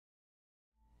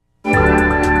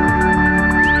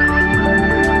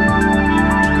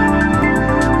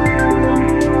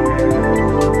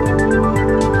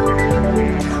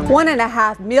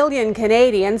1.5 million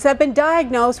Canadians have been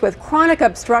diagnosed with chronic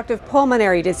obstructive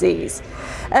pulmonary disease,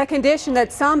 a condition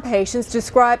that some patients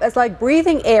describe as like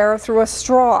breathing air through a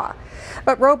straw.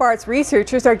 But Robarts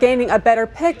researchers are gaining a better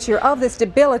picture of this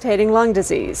debilitating lung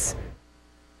disease.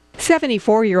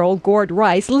 74-year-old Gord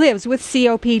Rice lives with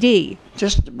COPD.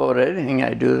 Just about anything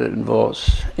I do that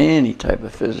involves any type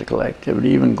of physical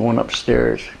activity, even going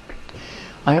upstairs,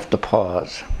 I have to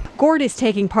pause. Gord is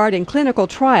taking part in clinical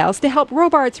trials to help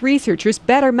Robarts researchers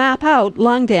better map out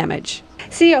lung damage.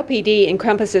 COPD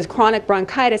encompasses chronic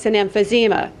bronchitis and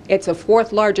emphysema. It's the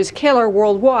fourth largest killer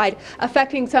worldwide,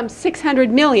 affecting some 600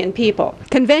 million people.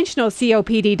 Conventional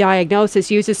COPD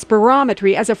diagnosis uses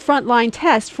spirometry as a frontline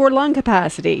test for lung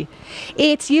capacity.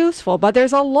 It's useful, but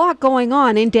there's a lot going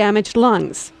on in damaged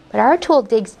lungs. But our tool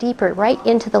digs deeper right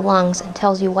into the lungs and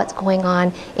tells you what's going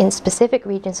on in specific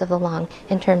regions of the lung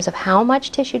in terms of how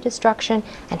much tissue destruction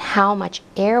and how much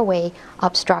airway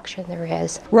obstruction there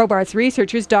is. Robarts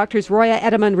researchers Drs. Roya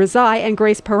Edamund-Razai and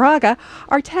Grace Paraga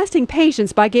are testing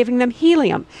patients by giving them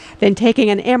helium, then taking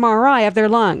an MRI of their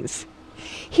lungs.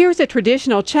 Here's a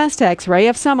traditional chest X-ray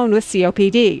of someone with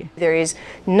COPD. There is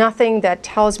nothing that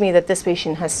tells me that this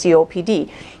patient has COPD.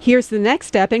 Here's the next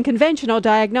step in conventional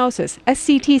diagnosis, a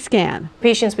CT scan.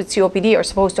 Patients with COPD are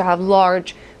supposed to have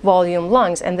large volume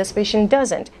lungs, and this patient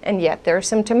doesn't, and yet they're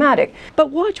symptomatic. But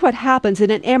watch what happens in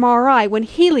an MRI when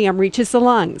helium reaches the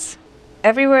lungs.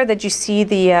 Everywhere that you see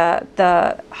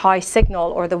the high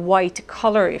signal, or the white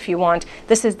color if you want,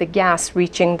 this is the gas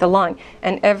reaching the lung.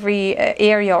 And every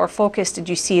area or focus that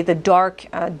you see the dark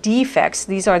defects,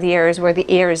 these are the areas where the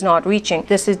air is not reaching.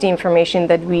 This is the information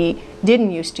that we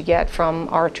didn't used to get from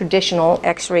our traditional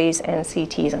X-rays and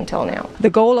CTs until now.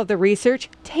 The goal of the research,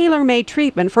 tailor-made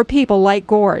treatment for people like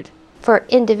Gord. For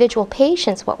individual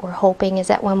patients, what we're hoping is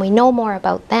that when we know more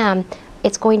about them,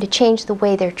 it's going to change the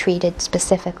way they're treated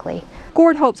specifically.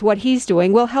 Gord hopes what he's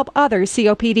doing will help other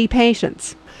COPD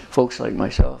patients. Folks like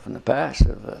myself in the past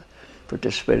have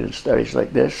participated in studies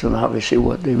like this, and obviously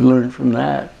what they've learned from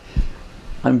that,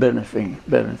 I'm benefiting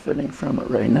from it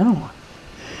right now.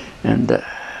 And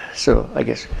so I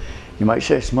guess you might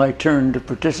say it's my turn to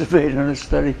participate in a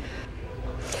study.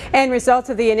 And results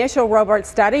of the initial Robarts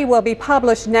study will be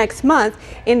published next month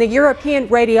in the European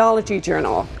Radiology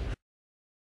Journal.